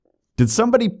Did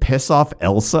somebody piss off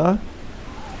Elsa?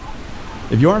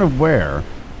 If you aren't aware,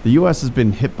 the US has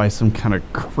been hit by some kind of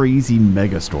crazy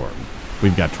megastorm.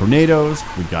 We've got tornadoes,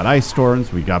 we've got ice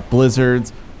storms, we've got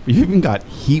blizzards, we've even got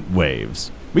heat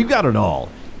waves. We've got it all.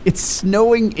 It's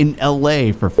snowing in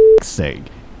LA for f***'s sake.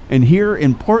 And here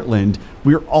in Portland,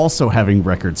 we're also having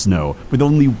record snow, with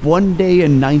only one day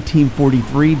in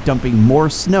 1943 dumping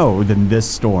more snow than this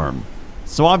storm.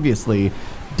 So obviously,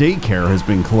 daycare has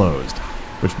been closed,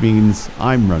 which means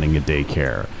I'm running a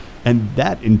daycare. And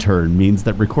that in turn means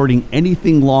that recording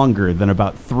anything longer than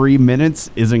about 3 minutes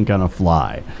isn't gonna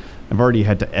fly. I've already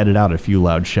had to edit out a few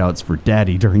loud shouts for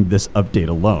Daddy during this update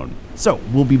alone. So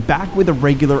we'll be back with a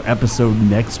regular episode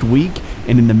next week,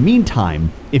 and in the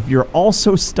meantime, if you're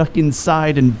also stuck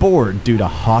inside and bored due to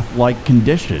Hoth-like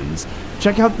conditions,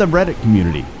 check out the Reddit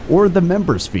community or the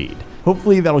members feed.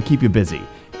 Hopefully that'll keep you busy.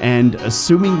 And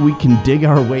assuming we can dig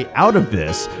our way out of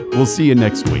this, we'll see you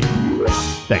next week.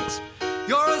 Thanks.